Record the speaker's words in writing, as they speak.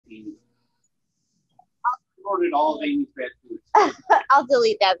recorded all of Amy's bad foods. I'll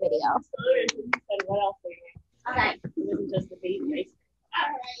delete that video. What else? Okay. It wasn't just the baby. All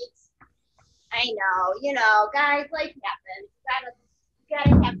right. I know, guys, life happens. Gotta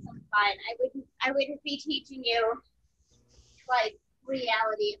have some fun. I wouldn't be teaching you like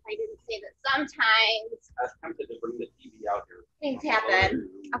reality if I didn't say that sometimes I was tempted to bring the TV out here. things happen.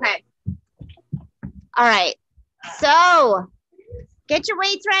 Okay. All right. So get your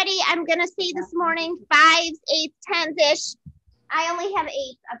weights ready. I'm gonna say this morning 5s, 8s, 10s-ish. I only have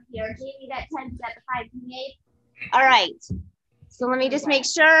 8s up here. Jamie got 10s, got the 5s and the 8s. All right. So let me just make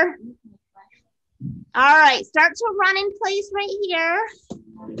sure. All right, start to run in place right here.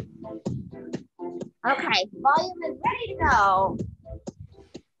 Okay, volume is ready to go.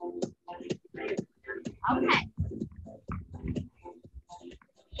 Okay.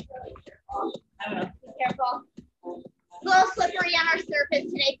 Be careful. A little slippery on our surface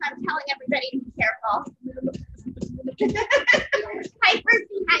today, so I'm telling everybody to be careful. Piper's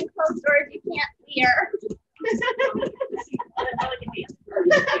behind closed doors, you can't see her.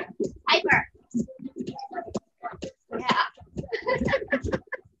 Piper. Yeah.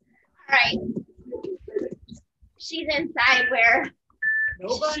 All right. She's inside where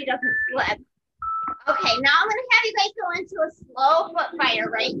she doesn't slip. Okay, now I'm going to have you guys go into a slow foot fire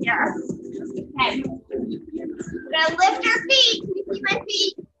right here. Okay. We're going to lift your feet. Can you see my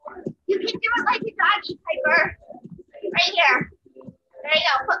feet? You can do it like a doggy, Piper. Right here. There you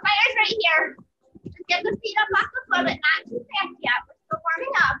go. Foot fire's right here. Just get the feet up off the floor, but not too fast yet. We're still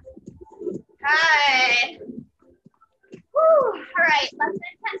warming up. Good. Woo. All right, less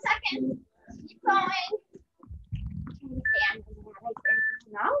than 10 seconds. Keep going.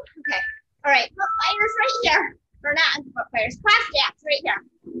 No? Okay. All right, foot fires right here. Or not foot fires, cross jacks right here.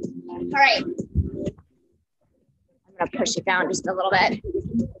 All right. I'm going to push it down just a little bit.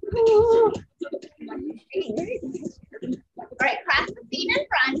 Ooh. All right, cross the feet in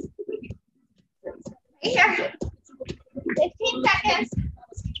front. Right here. 15 seconds.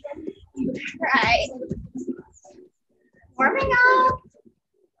 All right. Warming up.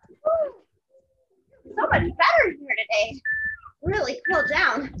 Woo. So much better here today. Really cooled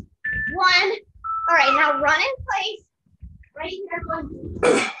down. 1. All right, now run in place. Right here, one. Up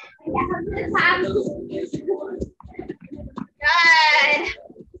to the top. Good.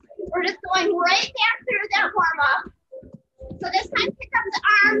 We're just going right back through that warm up. So this time, pick up the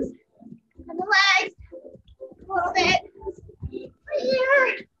arms and the legs a little bit. Right here.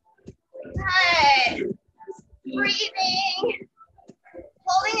 Good. Breathing.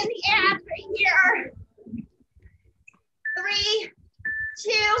 Holding in the abs right here. 3,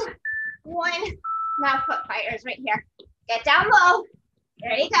 2, 1. Now foot fires right here. Get down low.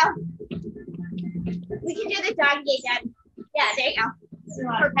 There you go. We can do the doggy again. Yeah, there you go.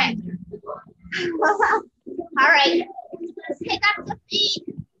 Perfect. All right. Pick up the feet.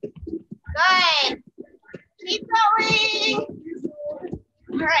 Good. Keep going.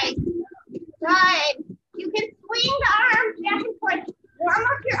 All right. Good. You can swing the arms back and forth. Warm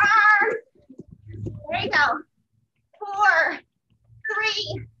up your arms. There you go. 4,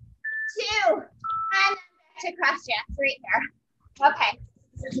 3, 2, and then back to cross jacks right there. Okay.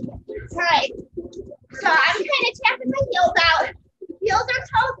 All right. So I'm kind of tapping my heels out. Heels are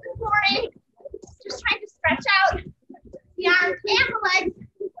toes this morning. Just trying to stretch out the arms and the legs.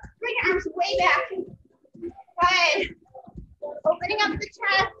 Bring your arms way back. Good. Opening up the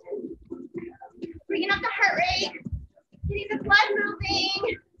chest. Bringing up the heart rate. Getting the blood moving.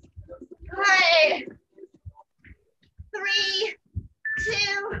 Good. 3,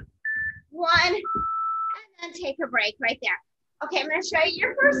 2, 1, and then take a break right there. Okay, I'm going to show you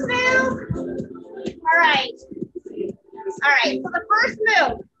your first move. All right. All right, so the first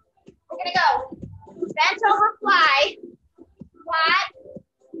move, we're going to go bent over fly, squat,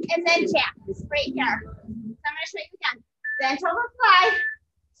 and then jab right here. So I'm going to show you again. Bent over fly,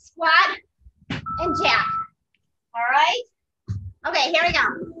 squat, and jab. All right? Okay, here we go.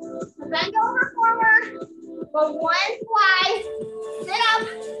 Bend over forward. Go 1 fly, sit up,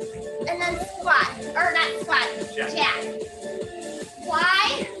 and then squat. Or not squat, jack.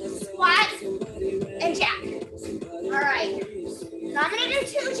 Fly, squat, and jack. All right. So I'm going to do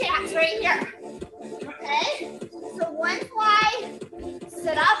 2 jacks right here. Okay? So 1 fly,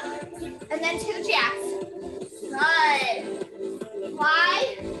 sit up, and then 2 jacks. Good. Fly,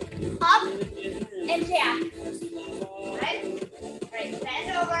 up, and jack. Good. All right, bend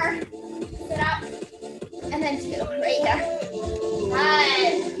over, sit up, and then 2 right here.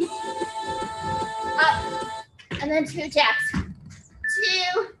 Good. Up, and then 2 jacks.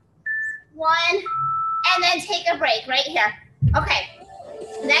 2, 1, and then take a break right here. Okay,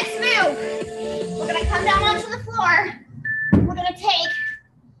 next move. We're gonna come down onto the floor. We're gonna take,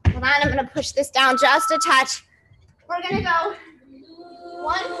 hold on, I'm gonna push this down just a touch. We're gonna go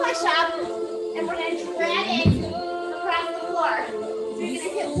one push up and we're gonna drag it across the floor. So you're gonna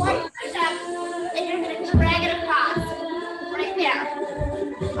hit one push up and you're gonna drag it across right there.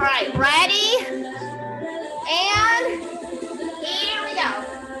 All right, ready? And here we go.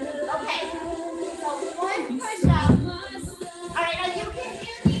 Okay, so one push up. All right, now you can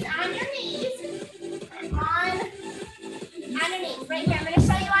do these on your knees. On your knees, right here. I'm gonna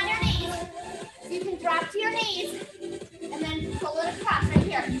show you on your knees. You can drop to your knees and then pull it across right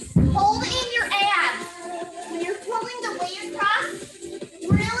here. Hold in your abs. When you're pulling the weight across,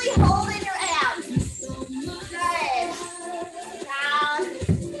 really hold in your abs. Good. Down.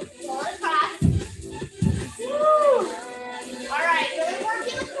 Pull it across. Woo. All right, really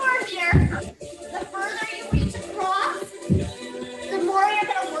working the core here. The further you reach across, the more you're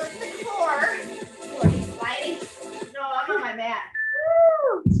going to work the core. Are you sliding? No, I'm on my mat.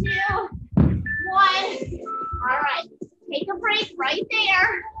 Woo. 2, 1. All right, take a break right there.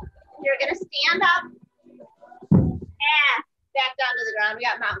 You're going to stand up. And back down to the ground. We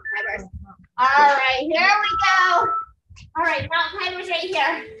got mountain climbers. All right, here we go. All right, mountain climbers right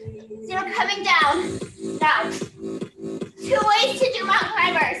here. So you're coming down. Now, 2 ways to do mountain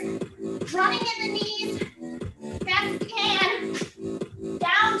climbers. Running in the knees, fast as you can.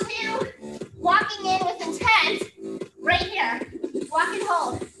 Down to walking in with intent. Right here. Walk and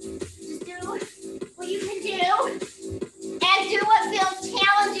hold. Just do what you can do. And do what feels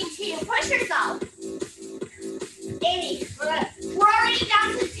challenging to you. Push yourself. Amy, we're already down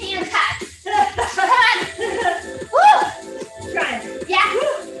to 10 cuts. Come on. Woo! Trying. Yeah.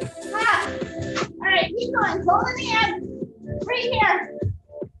 All right, keep going. Hold in the abs. Right here.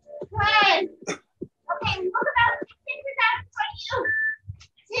 Good. Okay, look about 6 inches out in front of you.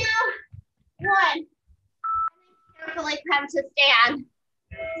 2, 1. Carefully come to stand.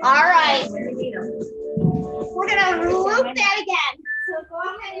 All right. We're going to loop that again. So go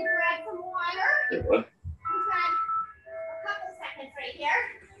ahead and grab some water. We've got a couple seconds right here.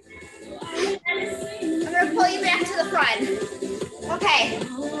 I'm going to pull you back to the front. Okay.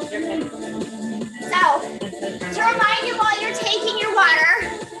 So, to remind you while you're taking your water,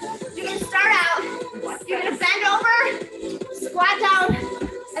 you're going to start out, you're going to bend over, squat down,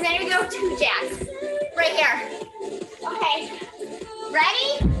 and then you're going to go 2 jacks. Right here. Okay. Ready?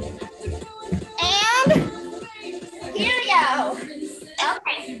 And here we go.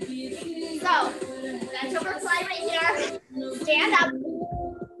 Okay. So, bend over fly right here. Stand up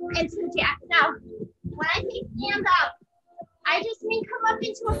and 2 jacks. Now, when I say stand up, I just mean come up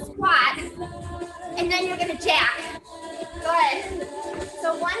into a squat, and then you're gonna jack. Good.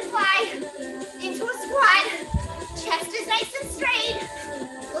 So 1 fly into a squat, chest is nice and straight,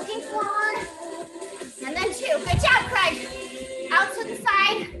 looking forward, and then 2. Good job, Craig. Out to the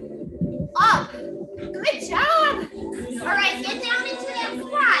side, up. Good job. All right, get down into that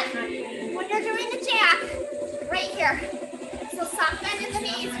squat. When you're doing the jack, right here. So soft bend in the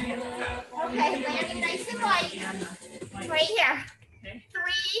knees. Okay, landing nice and light. Right here. 3,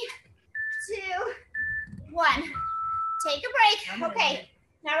 2, 1. Take a break. Okay.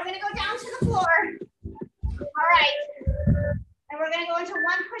 Now we're going to go down to the floor. All right. And we're going to go into 1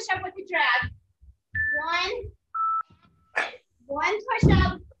 push-up with the drag. 1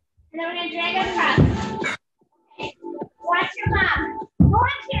 push-up. And then we're going to drag it across. Okay. Watch your mom. Go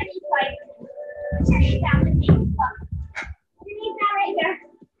onto your knees, like. Put your knees down. The knees up. Your knees down right here.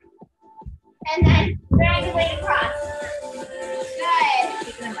 And then drag the weight across. Good.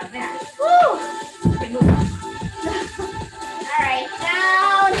 Woo! All right,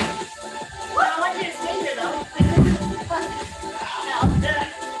 down. I want you to stay there though. No.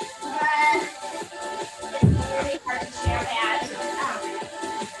 It's really hard to share that.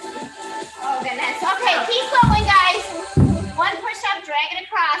 Oh goodness. Okay, keep going, guys. 1 push-up, drag it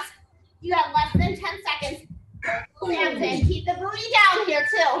across. You have less than 10 seconds. Hands in. Keep the booty down here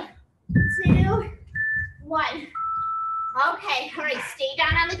too. 2, 1. Okay, all right, stay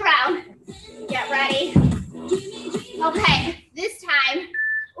down on the ground. Get ready. Okay, this time,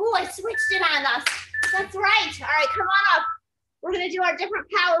 ooh, I switched it on us. That's right. All right, come on up. We're gonna do our different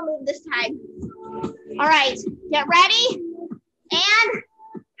power move this time. All right, get ready. And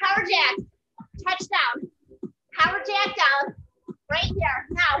power jack, touchdown. Power jack down, right here.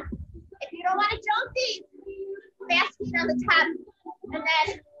 Now, if you don't wanna jump these, fast feet on the top, and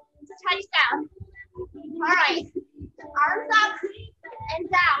then touchdown. All right, arms up and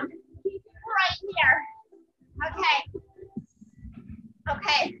down, right here. Okay.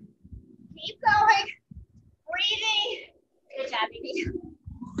 Okay. Keep going. Breathing. Good job, baby.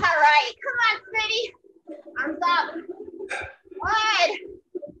 All right, come on, sweetie. Arms up. Good.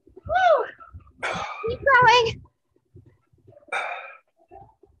 Woo. Keep going.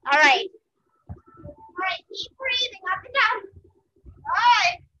 All right. All right, keep breathing up and down.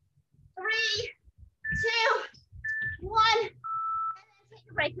 5, 3, 2, 1. And then take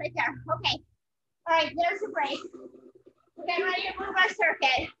a break right there. Okay. All right, there's a break. We're getting ready to move our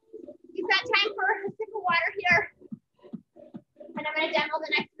circuit. You've got time for a sip of water here. And I'm going to demo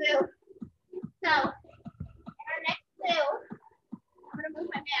the next move. So, in our next move, I'm going to move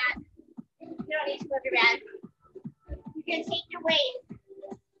my mat. You don't need to move your mat. You can take your weight.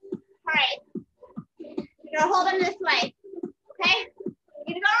 All right. You're going to hold them this way. Okay?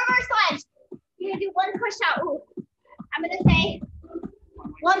 You're going to go reverse lunge. You're going to do one push out. Ooh. I'm going to say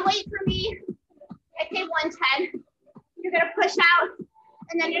one weight for me. I say 110. You're going to push out.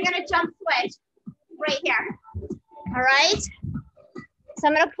 And then you're going to jump switch right here. All right? So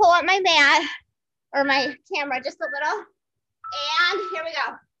I'm going to pull up my mat or my camera just a little. And here we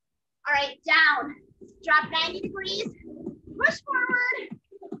go. All right, down. Drop 90 degrees. Push forward.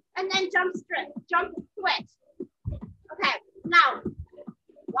 And then jump switch. Okay, now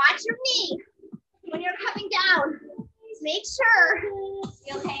watch your knee when you're coming down. Make sure.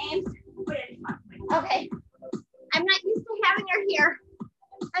 Feel pain? Okay. I'm not used to having her here.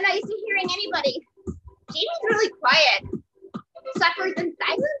 I'm not used to hearing anybody. Jamie's really quiet. Suffers in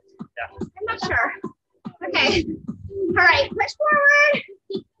silence? Yeah. I'm not sure. Okay. All right, push forward.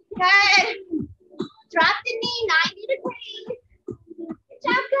 Good. Drop the knee 90 degrees. Good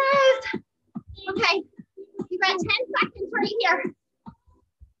job, guys. Okay. You've got 10 seconds right here.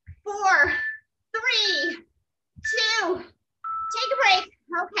 4, 3, 2. Take a break.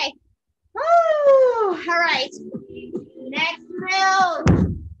 Okay. Woo. All right. Next move.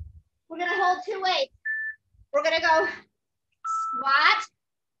 We're going to hold 2 weights. We're going to go squat.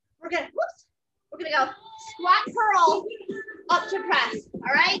 We're going to go squat curl up to press.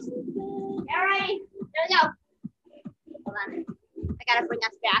 All right? All right. There we go. Hold on. I got to bring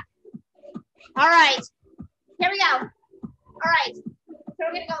us back. All right. Here we go. All right. So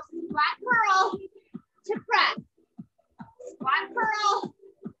we're going to go squat curl to press. Squat curl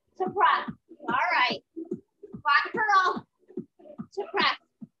to press. All right. Squat curl to press.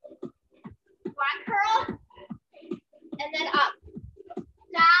 Squat curl and then up.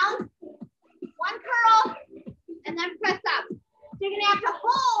 Down. One curl and then press up. So you're going to have to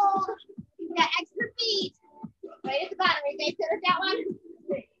hold that extra feet right at the bottom. Are you guys good at that one?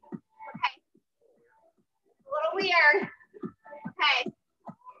 Okay. A little weird. Okay.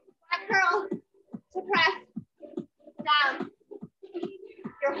 Squat curl to press. Down.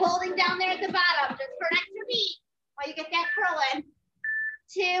 You're holding down there at the bottom just for an extra beat while you get that curl in.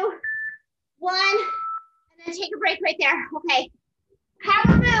 2, 1, and then take a break right there. Okay.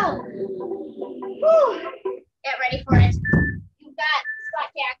 Power move. Whew. Get ready for it. You've got squat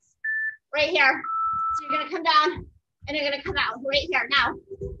jacks right here. So you're going to come down and you're going to come out right here. Now,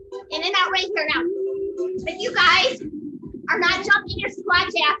 in and out right here now. If you guys are not jumping your squat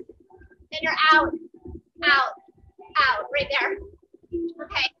jacks, then you're out, out, out right there.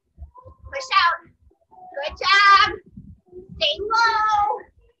 Okay. Push out. Good job. Stay low.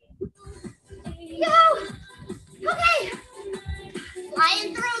 There you go. Okay.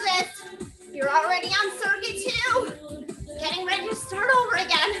 Flying through this. You're already on circuit 2. Getting ready to start over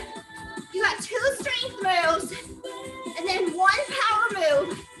again. You got 2 strength moves and then 1 power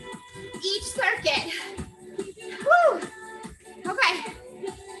move each circuit. Woo. Okay.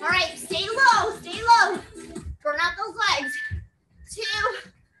 All right. Stay low. Stay low. Burn out those legs. 2,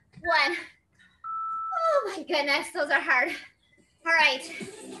 1. Oh my goodness, those are hard. All right,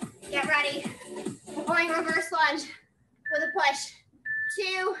 get ready. We're going reverse lunge with a push.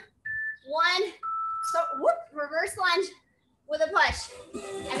 2, 1. So whoop, reverse lunge with a push.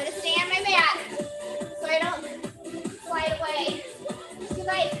 I'm gonna stay on my mat so I don't slide away. You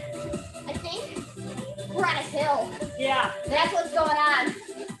guys, I think we're on a hill. Yeah. That's what's going on.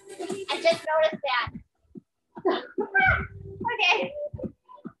 I just noticed that. Okay.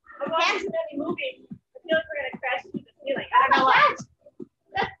 I'm watching any movie. I feel like we're gonna crash through the ceiling. I don't know why. Gosh,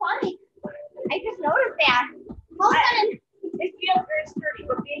 that's funny. I just noticed that. All of a sudden, It feels very sturdy,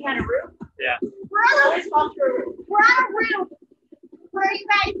 but being on a roof, Yeah. we're on a always fall through a roof. roof. For you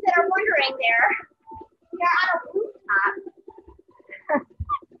guys that are wondering there, you're on a rooftop.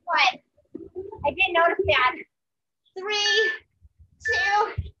 But I did notice that. 3,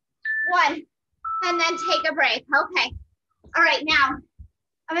 2, 1. And then take a break. Okay. All right, now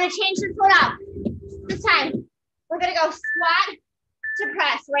I'm going to change this one up. This time, we're going to go squat to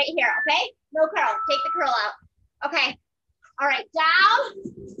press right here, okay? No curl. Take the curl out. Okay. All right,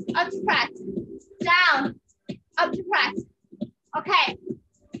 down,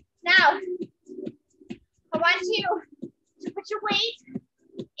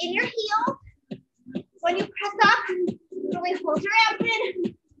 hold your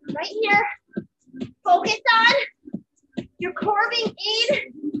abdomen right here. Focus on your core being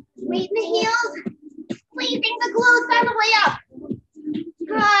in, weight in the heels, squeezing the glutes on the way up.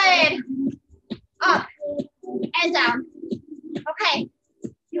 Good. Up and down. Okay,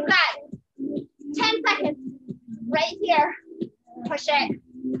 you got 10 seconds right here. Push it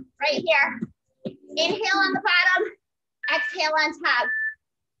right here. Inhale on the bottom, exhale on top.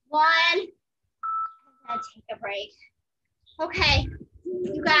 1, and then take a break. Okay,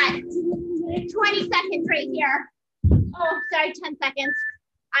 you got 20 seconds right here. Oh, sorry, 10 seconds.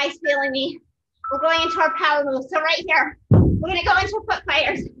 Eyes failing me. We're going into our power move. So right here, we're gonna go into foot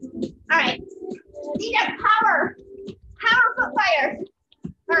fires. All right, these are power foot fires.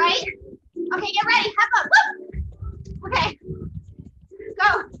 All right, okay, get ready, hop up, whoop. Okay, go,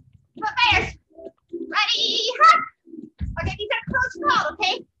 foot fires. Ready, hop. Okay, these are coach called,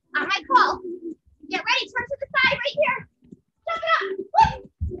 okay? On my call. Get ready, turn to the side right here. Jump it up, whoop.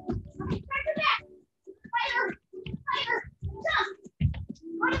 Okay, turn to back. Fire, jump.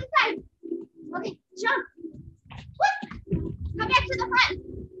 Go to the side. Okay, jump. Whoop. Come back to the front.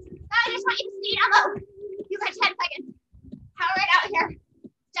 Now I just want you to stay down low. You got 10 seconds. Power it out here.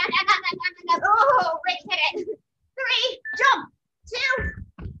 Down. Oh, right, hit it. 3, jump.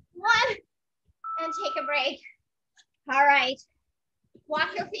 2, 1, and take a break. All right. Walk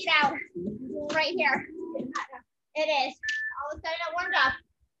your feet out. Right here. It is. All of a sudden it warmed up.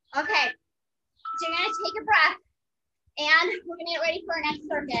 Okay. So you're going to take a breath and we're going to get ready for our next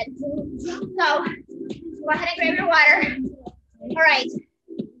circuit. So go ahead and grab your water. All right.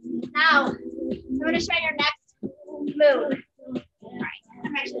 Now I'm going to show you your next move. All right.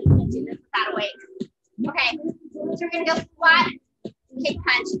 I'm actually going to do this without a weight. Okay. So we're going to go squat, kick,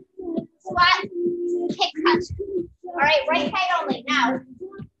 punch. Squat, kick, punch. All right. Right side only. Now,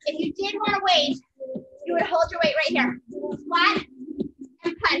 if you did want to weight, you would hold your weight right here. Squat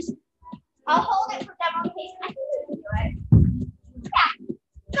and punch. I'll hold it for demonstration. I think you can do it. Yeah.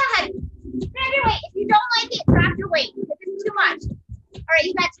 Go ahead. Grab your weight. If you don't like it, drop your weight. If it's too much. All right,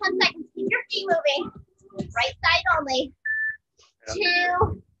 you got 10 seconds. Keep your feet moving. Right side only.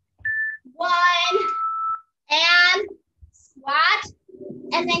 2, 1, and squat.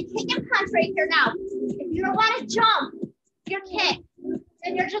 And then kick and punch right here now. If you don't want to jump your kick,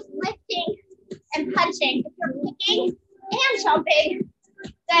 then you're just lifting and punching. If you're kicking and jumping,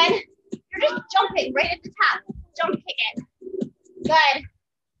 then you're just jumping right at the top. Jump kick it. Good.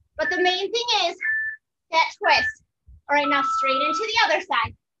 But the main thing is that twist. All right, now straight into the other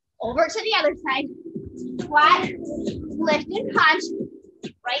side. Over to the other side. Squat, lift and punch.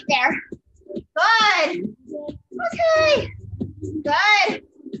 Right there. Good. Okay. Good.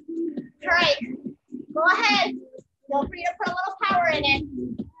 All right. Go ahead. Feel free to put a little power in it.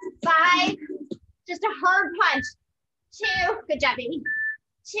 5. Just a hard punch. 2. Good job, baby.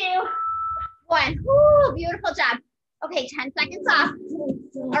 2, 1. Woo, beautiful job. Okay, 10 seconds off.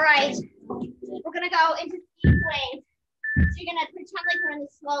 All right. We're going to go into ski swings. So you're going to pretend like we're in the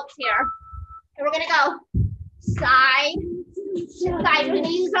slopes here. And we're going to go side to side. We're going to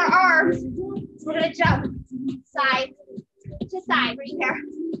use our arms. We're going to jump side to side right here.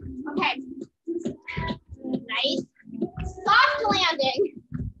 Okay. Nice. Soft landing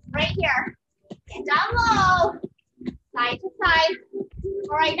right here. Get down low. Side to side.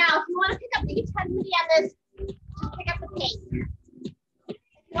 All right, now if you want to pick up the intensity on this, just pick up the pace. If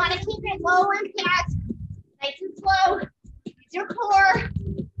you want to keep it low impact, nice and slow, use your core,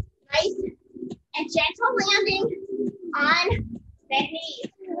 nice and gentle landing on the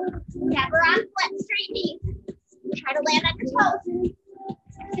knees. Never on flat straight knees. Try to land on your toes.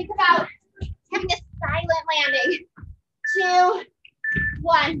 Think about having a silent landing. 2,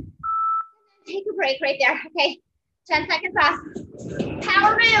 1. Take a break right there. Okay, 10 seconds off.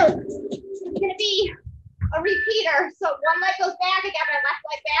 Power move. It's going to be a repeater. So one leg goes back. I got my left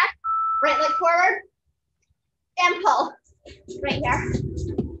leg back. Right leg forward. And pull. Right here.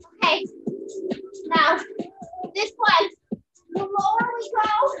 Okay. Now, this one, the lower we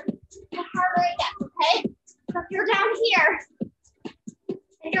go, the harder it gets, okay? So if you're down here,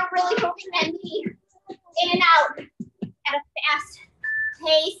 and you're really moving that knee in and out at a fast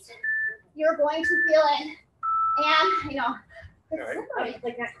pace, you're going to feel it. And, you know, It's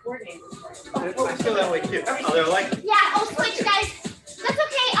like not coordinated. I feel that way too. Oh, they're like, yeah, oh, switch, guys. That's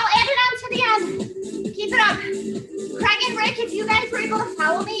okay. I'll add it on to the end. Keep it up. Craig and Rick, if you guys were able to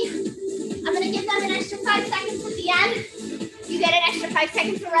follow me, I'm going to give them an extra 5 seconds at the end. You get an extra 5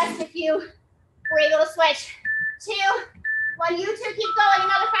 seconds to rest if you were able to switch. 2, 1, you two keep going.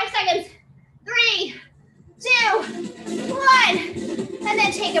 Another 5 seconds. 3, 2, 1. And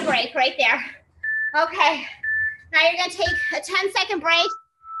then take a break right there. Okay. Now you're gonna take a 10-second break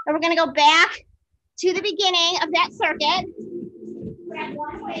and we're gonna go back to the beginning of that circuit. Grab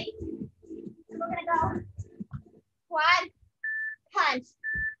one weight and we're gonna go quad punch.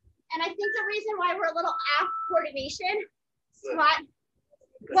 And I think the reason why we're a little off coordination, squat,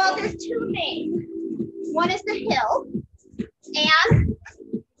 well, there's two things. One is the hill, and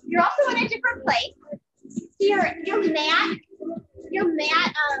you're also in a different place. Your mat,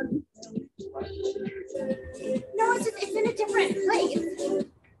 no, it's in a different place.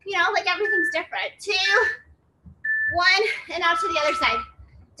 You know, like everything's different. 2, 1, and out to the other side.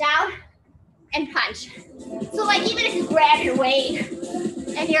 Down and punch. So like even if you grab your weight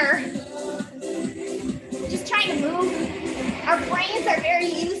and you're just trying to move, our brains are very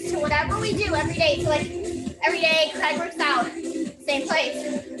used to whatever we do every day. So like every day, Craig works out, same place.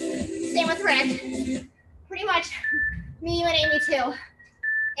 Same with Rick. Pretty much me, you, and Amy too.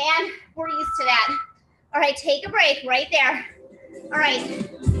 And we're used to that. All right, take a break right there. All right,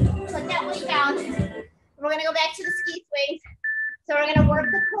 put that weight down. We're gonna go back to the ski swings. So we're gonna work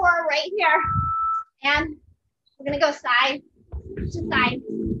the core right here. And we're gonna go side to side.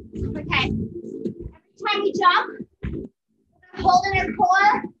 Okay. Every time we jump, we're gonna hold in our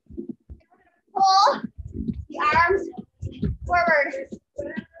core. And we're gonna pull the arms forward.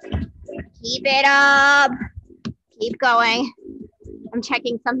 Keep it up. Keep going. I'm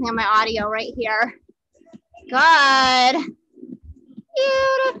checking something on my audio right here. Good.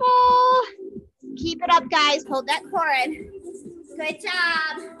 Beautiful. Keep it up, guys. Hold that core in. Good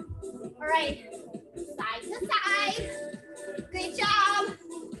job. All right. Side to side. Good job.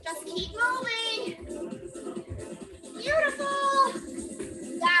 Just keep moving. Beautiful.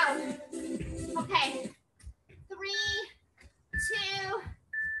 Down. Okay. 3, 2,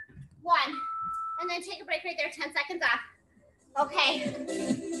 1. And then take a break right there. 10 seconds off. Okay.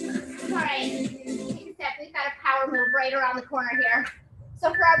 All right. Take a step. We've got a power move right around the corner here. So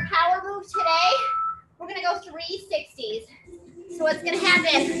for our power move today, we're going to go 360s. So what's going to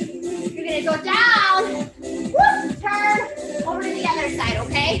happen? You're going to go down, whoop, turn over to the other side,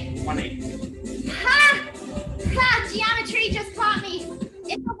 okay? 180. Ha! Ha! Geometry just taught me.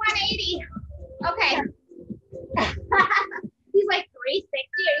 It's a 180. Okay. He's like 360.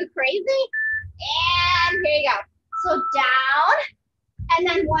 Are you crazy? And here you go. So down, and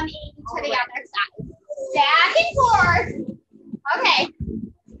then 180 to the other side. Back and forth. Okay.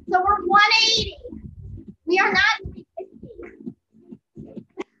 So we're 180. We are not 360.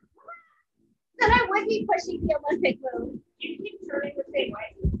 Then I would be pushing the Olympic move. You keep turning the same way.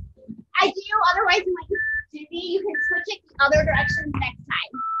 I do, otherwise you might get dizzy. You can switch it the other direction next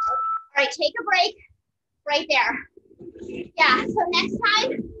time. All right, take a break right there. Yeah, so next time,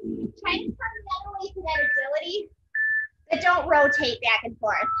 try to turn that away to that agility, but don't rotate back and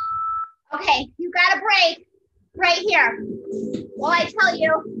forth. Okay, you got a break right here. Well, I tell you,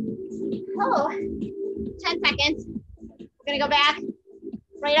 10 seconds. We're gonna go back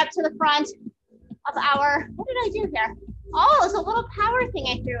right up to the front of our, what did I do here? Oh, it's a little power thing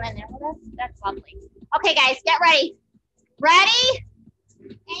I threw in there. Well, that's lovely. Okay, guys, get ready. Ready?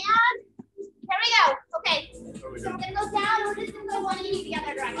 And here we go. Okay, so we're gonna go down. We're just gonna go 180 the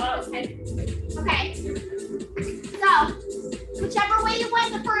other direction. Okay. So, whichever way you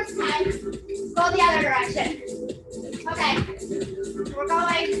went the first time, go the other direction. Okay. We're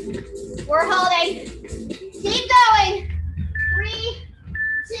going. We're holding. Keep going. 3,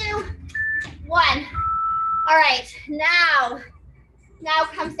 2, 1. All right. Now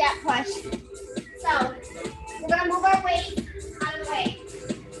comes that push. So, we're gonna move our weight out of the way.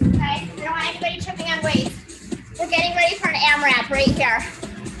 Okay. We don't want anybody tripping on weights. We're getting ready for an AMRAP right here.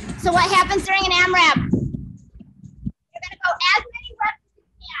 So what happens during an AMRAP? You're gonna go as many reps as you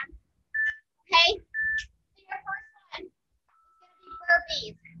can. Okay? So your first one is gonna be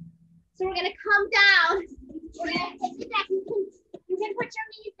burpees. So we're gonna come down. We're gonna take it back. You can put your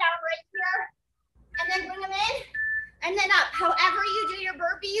knees down right here, and then bring them in, and then up. However you do your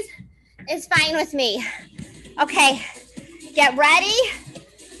burpees is fine with me. Okay, get ready,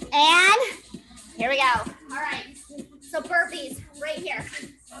 and here we go. All right, so burpees right here.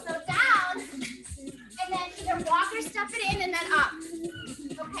 So down, and then either walk or step it in, and then up.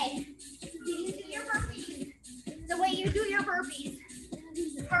 Okay, do you do your burpees the way you do your burpees?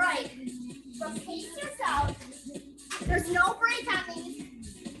 All right, so pace yourself. There's no break on these.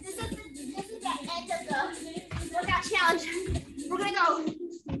 This is the end of the workout challenge. We're gonna go 2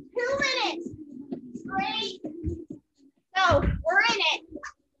 minutes straight. So we're in it.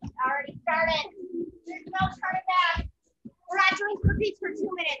 Already started. There's no turning back. We're not doing burpees for 2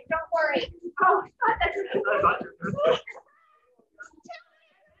 minutes. Don't worry. Oh, that's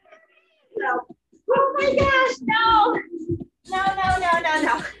no. Oh my gosh, no.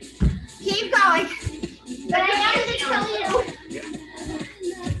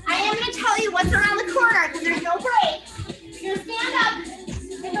 what's around the corner because there's no break. You're gonna stand up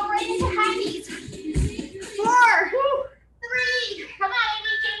and go right into high knees. 4, 3, come on,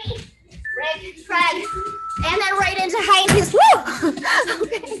 Amy, Jamie, Rick, Fred, and then right into high knees. Woo!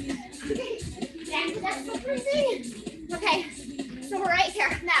 Okay. Back to that foot breathing. Okay, so we're right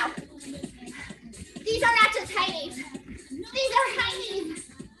here now. These are not just high knees. These are high knees.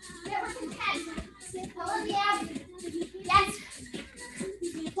 That was intense. Pull in the abs. Yes.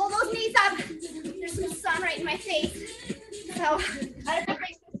 Pull those knees up. There's some sun right in my face. So I had to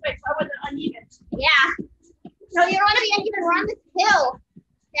face this way so I wasn't uneven. yeah. No, you don't want to be uneven. We're on this hill.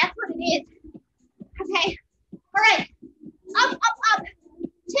 That's what it is. Okay. All right. Up, up, up.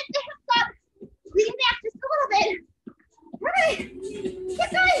 Tip the hips up. Lean back just a little bit. All right. Keep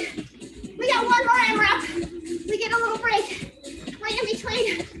going. We got one more AMRAP. We get a little break right in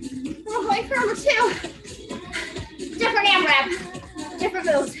between. We're going for number 2. Different AMRAP. Different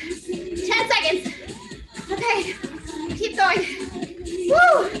moves. 10 seconds. Okay. Keep going.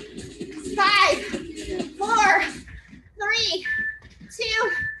 Woo! 5, 4, 3,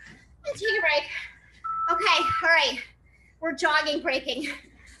 2, and take a break. Okay, all right. We're jogging, breaking.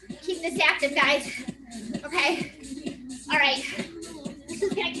 Keep this active, guys. Okay. All right. This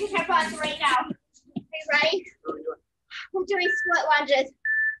is gonna kick our butts right now. Are you ready? We're doing split lunges.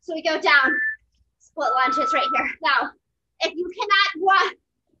 So we go down. Split lunges right here. Now, if you cannot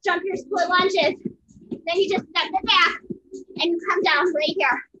jump your split lunges, then you just step it back and you come down right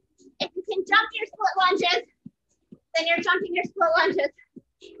here. If you can jump your split lunges, then you're jumping your split lunges.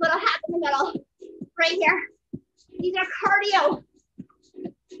 Little hop in the middle, right here. These are cardio.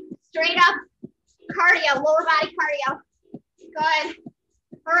 Straight up cardio, lower body cardio. Good.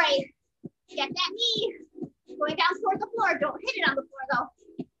 All right. Get that knee going down toward the floor. Don't hit it on the floor though.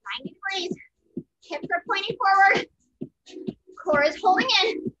 90 degrees. Hips are pointing forward. Core is holding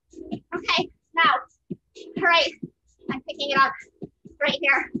in. Okay. Now, all right. I'm picking it up right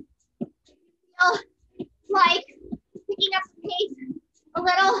here. Feel like picking up the pace a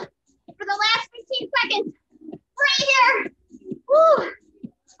little for the last 15 seconds. Right here. Woo.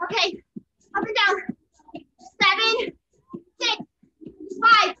 Okay. Up and down. 7, 6,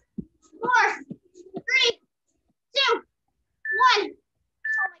 5, 4, 3, 2, 1.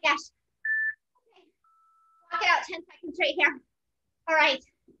 Oh my gosh. Okay. Walk it out 10 seconds right here. All right.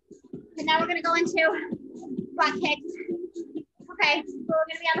 And now we're going to go into butt kicks. Okay. So we're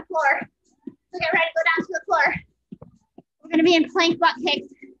going to be on the floor. So get ready to go down to the floor. We're going to be in plank butt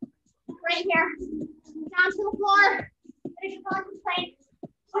kicks. Right here. Down to the floor. Finish your going from plank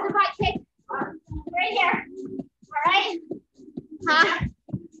to the butt kick. Right here. All right.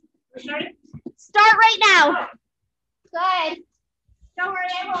 Start right now. Good. Don't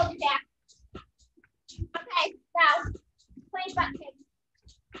worry, I rolled you back. Okay, now, plank butt kick.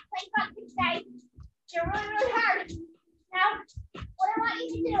 Plank butt kick, guys. You're really, really hard. Now, what I want you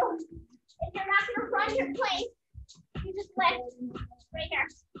to do, if you're not going to run your plank, you just lift. Right here.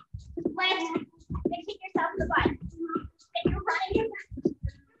 Just lift and kick yourself in the butt. If you're running your butt,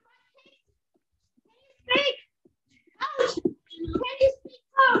 can you speak? Coach, can you speak,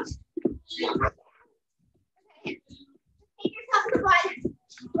 coach? Okay, take yourself in the butt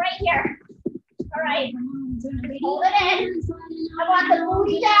right here. All right, hold it in. I want the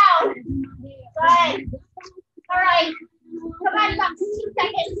booty down. Good. All right, come on, about 15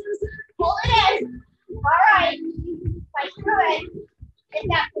 seconds. Hold it in. All right, fight through it. It's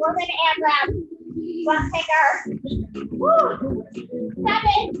that 4-minute AMRAP. Butt kicker. Woo.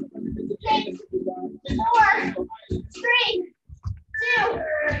 7, 6, 4, 3, 2.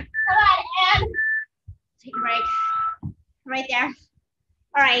 Come on, and take a break. Right there.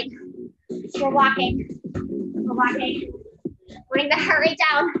 All right. We're walking. We're walking. Bring the heart rate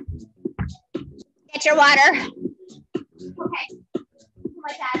down. Get your water. Okay.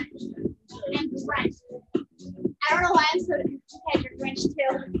 Like that. And stretch. I don't know why I'm so okay, you're drenched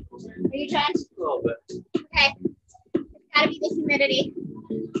too. Are you drenched? A little bit. Okay. It's gotta be the humidity.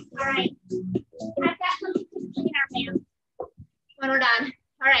 All right. I've got something to clean our pants when we're done.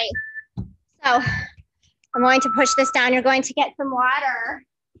 All right. So I'm going to push this down. You're going to get some water.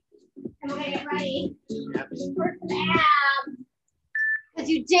 And we're gonna get ready for some abs. Because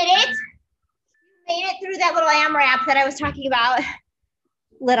you did it. You made it through that little AMRAP that I was talking about.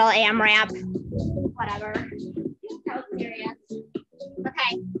 Little AMRAP. Whatever. That was serious.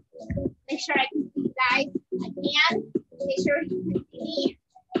 Okay. Make sure I can see you guys. I can. Make sure you can see me.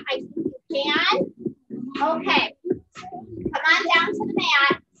 I think you can. Okay. Come on down to the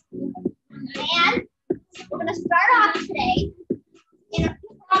mat. And we're going to start off today in a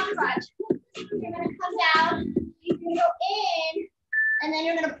pull-off crunch. You're going to come down. You're going to go in. And then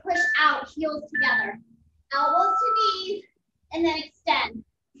you're going to push out heels together. Elbows to knees, and then extend.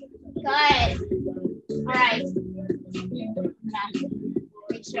 Good. All right.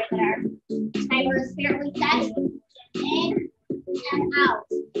 Make sure that our timer is fairly set. In and out.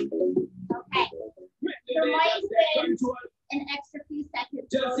 Okay. There might have been an extra few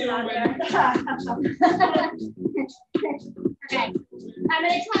seconds. Okay. I'm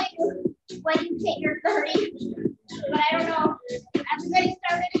going to tell you when you hit your 30, but I don't know. Everybody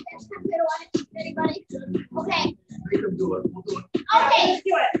started at this time. I don't want to teach anybody. Okay. Okay. Let's do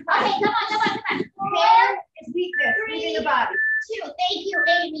it. Okay, come on. Here It's weakness. Moving the body. 2. Thank you,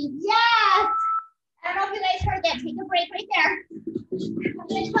 Amy. Yes. I don't know if you guys heard that. Take a break right there. I'm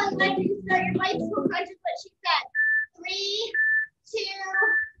going to tell you when you start your bicycle crunch is what she said. 3, 2,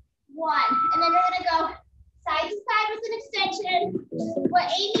 1. And then you're going to go side to side with an extension. What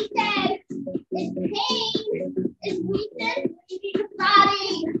Amy said is pain is weakness in your body.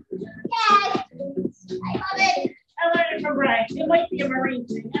 Yes. I love it. I learned it from Brian. It might be a Marine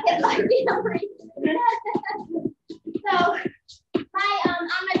thing. It might be a break. So, on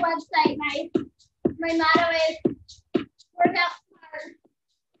my website, my motto is work out smart.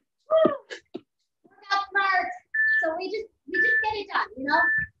 Woo! Work out smart. So we just get it done, you know?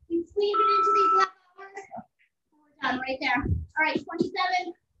 We squeeze it into these half hours. We're done right there. All right,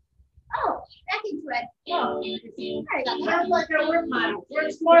 27. Oh, back into it. Oh, Sorry about that. sounds like our work model. Work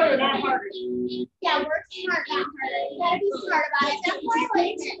smarter, not harder. Yeah, work smart, not harder. You gotta be smart about it. That's why I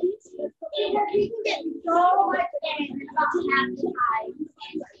like it. We can get so much in about half the time.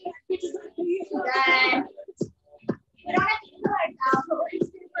 Good. We don't have to kill ourselves, but we're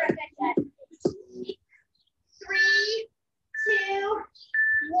just super efficient. 3, 2,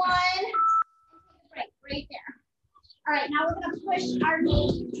 1. And take a break right there. All right, now we're going to push our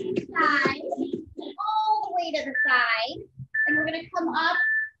knees to the side, all the way to the side, and we're going to come up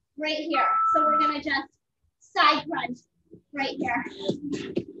right here. So we're going to just side crunch right here.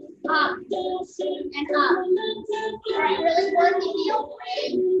 Up and up. All right, really working the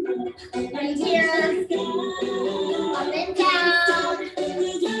oblique. Right here. Up and down.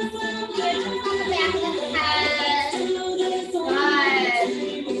 Here's on the back of the head. Good.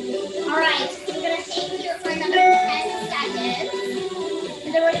 All right, we're going to take here for another 10 seconds.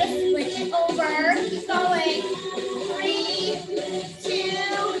 And then we're going to switch it over. Keep going. 3, 2,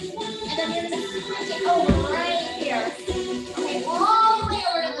 and then you're going to switch it over right here. Okay, all the way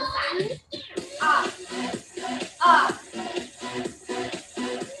over to the side. Up. Up.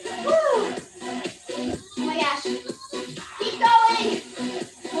 Woo. Oh my gosh. Keep going.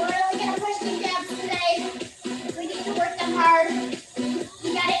 We're really going to push these abs today. We need to work them hard. We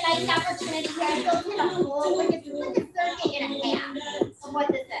got a nice opportunity here. So hit a whole, like a circuit and a half of what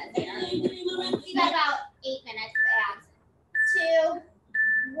this is here. We got about 8 minutes of abs. 2,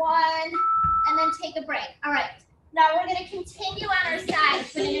 1, and then take a break. All right. Now we're going to continue on our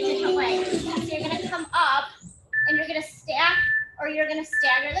sides, but in a different way. So you're going to come up, and you're going to stack, or you're going to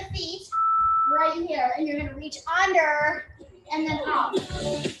stagger the feet right here, and you're going to reach under, and then up.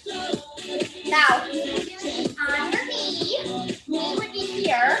 Now, on your knee would be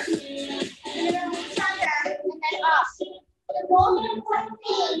here, and you're going to reach under, and then up. The most important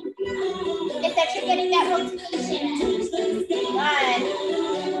thing is that you're getting that rotation in. Good.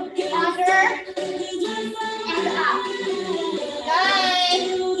 Under and up. Good.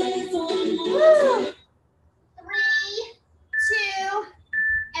 Woo. 3, 2,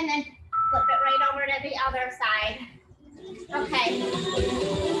 and then flip it right over to the other side. Okay.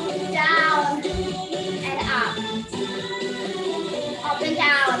 Down and up. Up and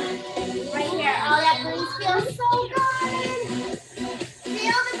down. Right here. Oh, that breeze feels so good.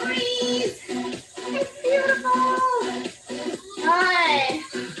 Feel the breeze. It's beautiful. Good.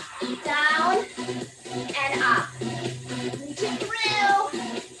 Down and up. Reach it through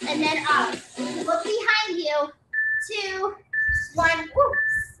and then up. Look behind you. 2, 1. Woo.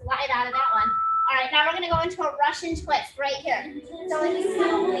 Slide out of that one. All right, now we're going to go into a Russian twist right here. So if you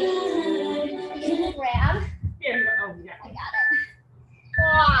have a weight, you can grab. Here you go. Oh, yeah. I got it.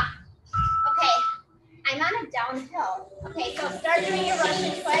 Oh. Okay, I'm on a downhill. Okay, so start doing your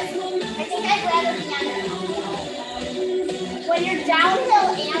Russian twist. I think I'd rather be on it. When you're downhill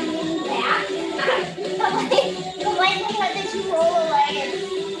and leaning back, the likelihood that you roll away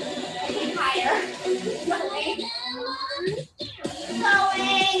is higher. Going.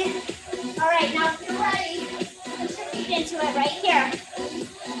 All right, now if you're ready, put your feet into it right here.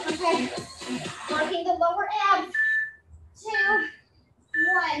 Okay, working the lower abs. 2,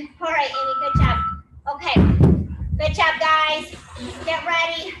 1. All right, Amy, good job. Okay, good job, guys. Get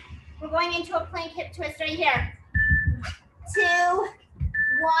ready. We're going into a plank hip twist right here. 2, 1,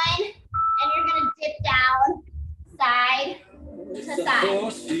 and you're gonna dip down, side to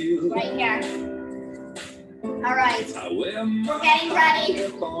side, right here. All right, we're getting ready.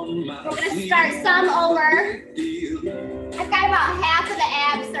 We're gonna start some over. I've got about half of the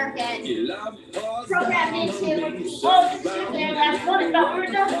ab circuit programmed into. Oh, this is their last one. I thought we were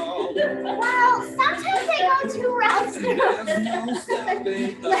done. Well, sometimes I go 2 rounds through. Some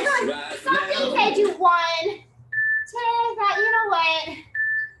days I do 1. Today I thought, you know what?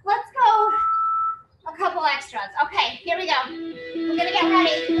 Let's go a couple extras. Okay, here we go. We're gonna get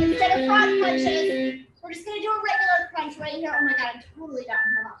ready. Instead of frog punches, we're just gonna do a regular crunch right here. Oh my God, I'm totally down.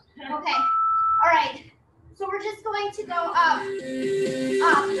 Hold on. Okay, all right. So we're just going to go up, up.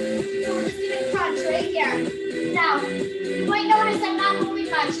 So we're just gonna crunch right here. Now, you might notice I'm not moving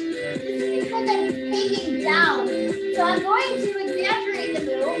much. This is because I'm taking down. So I'm going to exaggerate the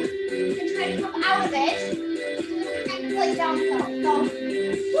move and try to come out of it. Kind of like down hill. So,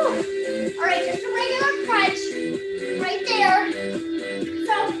 whew. All right, just a regular crunch right there.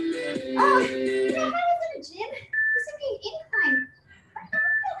 So, oh, you know, if I was in a gym, this would be an incline.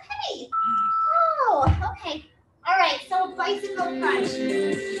 Okay. Oh, okay. All right, so bicycle crunch.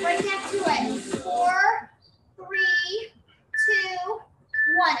 Right back to it. 4, 3, 2,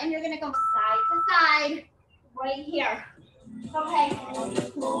 1. And you're gonna go side to side right here. Okay.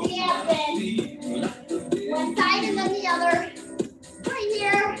 The abs in. One side and then the other. Right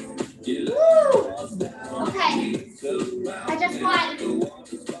here. Woo! Okay. I just want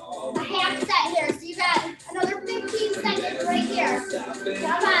a half set here. So you got another 15 seconds right here.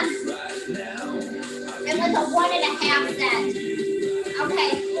 Come on. And with a 1.5 set.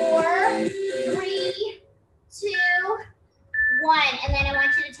 Okay, 4, 3, 2, 1. And then I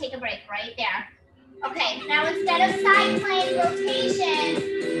want you to take a break right there. Okay, now instead of side plank rotation,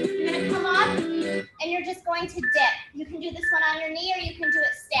 you're gonna come up and you're just going to dip. You can do this one on your knee or you can do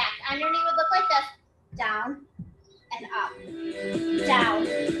it stacked. On your knee would look like this. Down and up. Down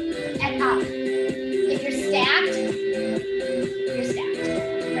and up. If you're stacked, you're stacked.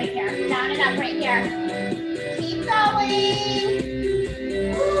 Right here. Down and up right here. Keep going.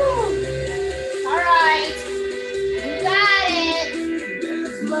 Woo. All right. You got it.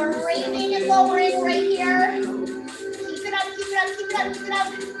 We're raising and lowering right here. Keep it up, keep it up, keep it up, keep it up.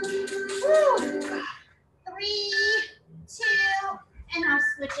 Woo. 3, 2, and I'll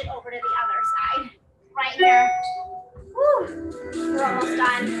switch it over to the other side. Right here. Woo. We're almost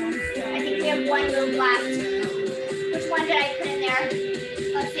done. I think we have 1 move left. Which one did I put in there?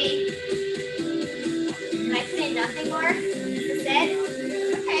 Let's see. Did I put in nothing more? Is this it?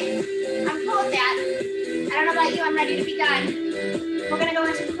 Okay. I'm cool with that. I don't know about you. I'm ready to be done. We're going to go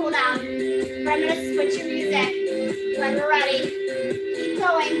into cool down. But I'm going to switch your music when we're ready. Keep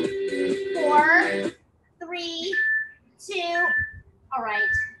going. 4, 3, 2. All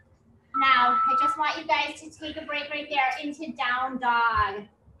right. Now, I just want you guys to take a break right there into down dog.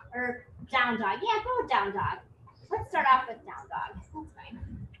 Or down dog. Yeah, go with down dog. Let's start off with down dog. That's fine.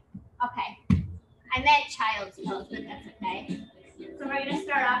 Okay. I meant child's pose, but that's okay. So we're going to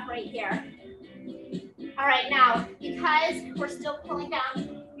start off right here. All right, now, because we're still pulling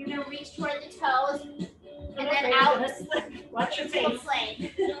down, you're going to reach toward the toes and then out. Watch your face.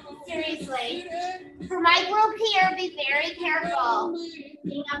 Seriously. For my group here, be very careful.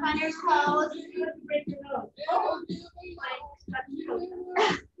 Being up on your toes. Oh.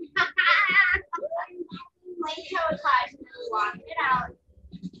 Plain toe touch, walk it out.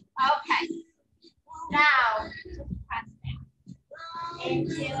 Okay. Now, press back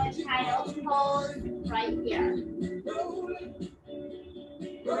into a child's pose right here.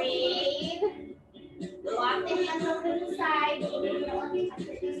 Breathe. Walk the hands over to the side.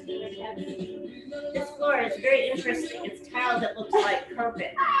 This floor is very interesting. It's tile that looks like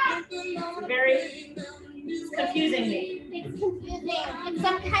carpet. It's confusing me. It's confusing. It's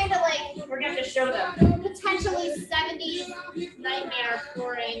some kind of like, we're going to show them. Potentially 70s nightmare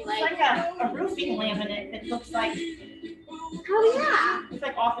flooring. It's like a roofing laminate that looks like, oh yeah. It's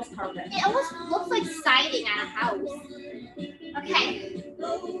like office carpet. It almost looks like siding on a house. Okay.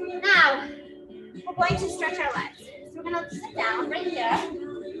 Now, we're going to stretch our legs. So we're going to sit down right here.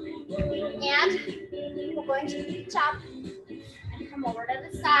 And we're going to reach up and come over to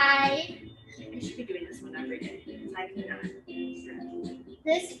the side. I should be doing this one every day because I cannot.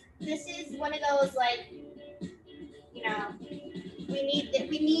 This is one of those, like, you know, we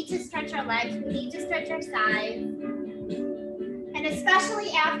need to stretch our legs. We need to stretch our sides. And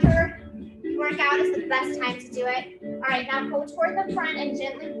especially after you work out is the best time to do it. All right, now go toward the front and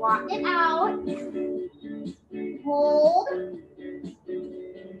gently walk it out. Hold.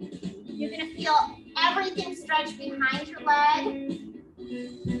 You're gonna feel everything stretch behind your leg.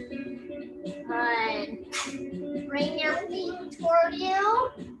 Bring your feet toward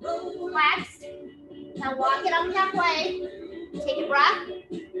you. Flex. Now walk it up halfway. Take a breath,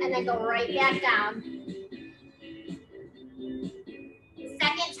 and then go right back down.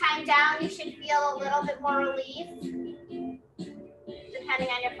 Second time down, you should feel a little bit more relief, depending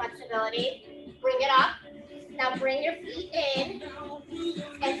on your flexibility. Bring it up. Now bring your feet in,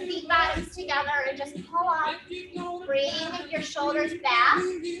 and feet bottoms together, and just pull up. Bring your shoulders back.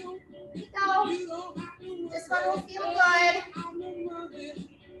 Go. This one will feel good.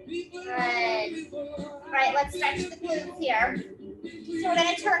 Good. All right, let's stretch the glutes here. So we're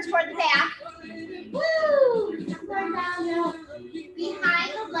going to turn toward the back. Woo! Turn down now.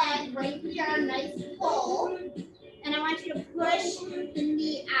 Behind the leg, right here, nice pull. And I want you to push the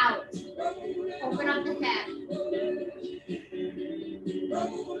knee out. Open up the hip.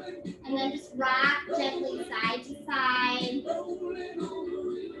 And then just rock gently side to side.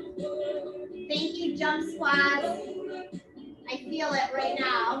 Thank you, jump squats. I feel it right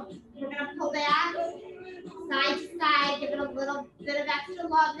now. We're going to pull back, side to side, give it a little bit of extra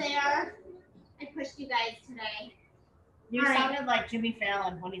love there. I pushed you guys today. You sounded like Jimmy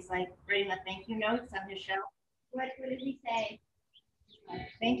Fallon when he's like writing the thank you notes on his show. What did he say?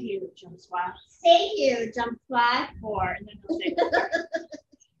 Thank you, jump squats. Thank you, jump squat. For, and then he'll say,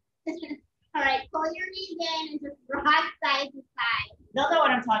 all right, pull your knees in and just rock side to side. they'll know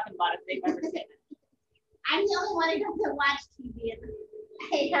what I'm talking about if they've ever seen it. I'm the only one who doesn't watch TV.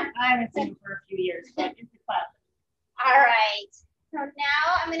 I haven't seen it for a few years, but it's a classic. All right. So now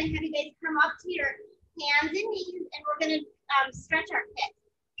I'm going to have you guys come up to your hands and knees, and we're going to stretch our hips.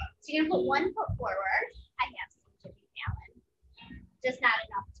 So you're going to put one foot forward. I have some Jimmy Fallon. Just not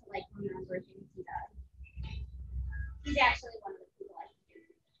enough to like remember things he does. He's actually one of the people I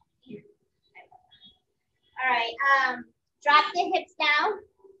do. All right. Drop the hips down.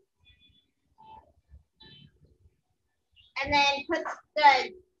 And then put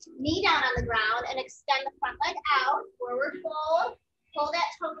the knee down on the ground and extend the front leg out. Forward fold. Pull that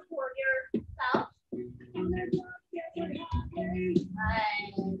toe toward yourself.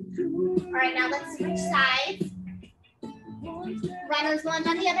 All right, now let's switch sides. Runner's lunge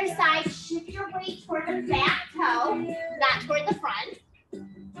on the other side. Shift your weight toward the back toe, not toward the front. And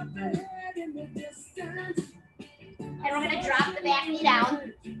we're going to drop the back knee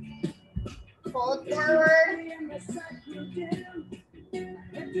down. Fold forward. And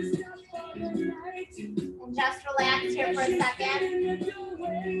just relax here for a second.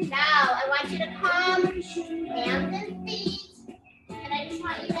 Now, I want you to come, hands and feet. And I just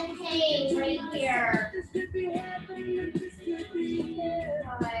want you to hang right here.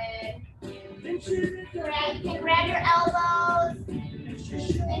 Good. Grab your elbows. And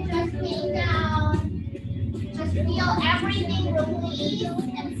just hang down. Just feel everything release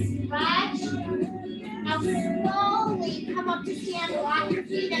and stretch. Now slowly come up to stand, lock your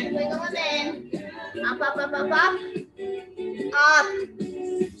feet and wiggle them in. Up, up, up, up, up. Up.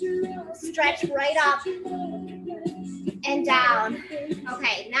 Stretch right up. And down.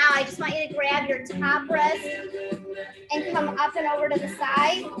 Okay, now I just want you to grab your top wrist and come up and over to the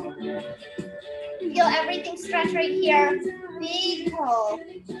side. Feel everything stretch right here. Big pull.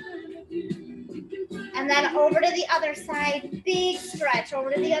 And then over to the other side. Big stretch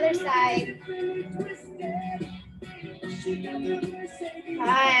over to the other side. Good.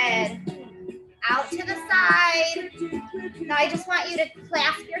 Out to the side. Now I just want you to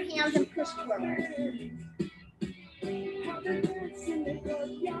clasp your hands and push forward.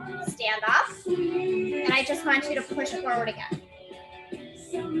 Stand up. And I just want you to push forward again.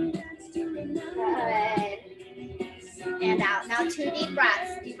 Good. And out. Now 2 deep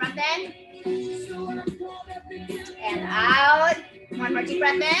breaths. Deep breath in. And out. One more deep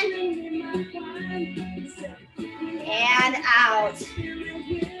breath in. And out.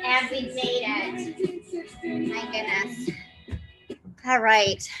 And we made it. My goodness. All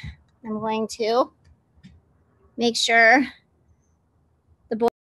right. I'm going to make sure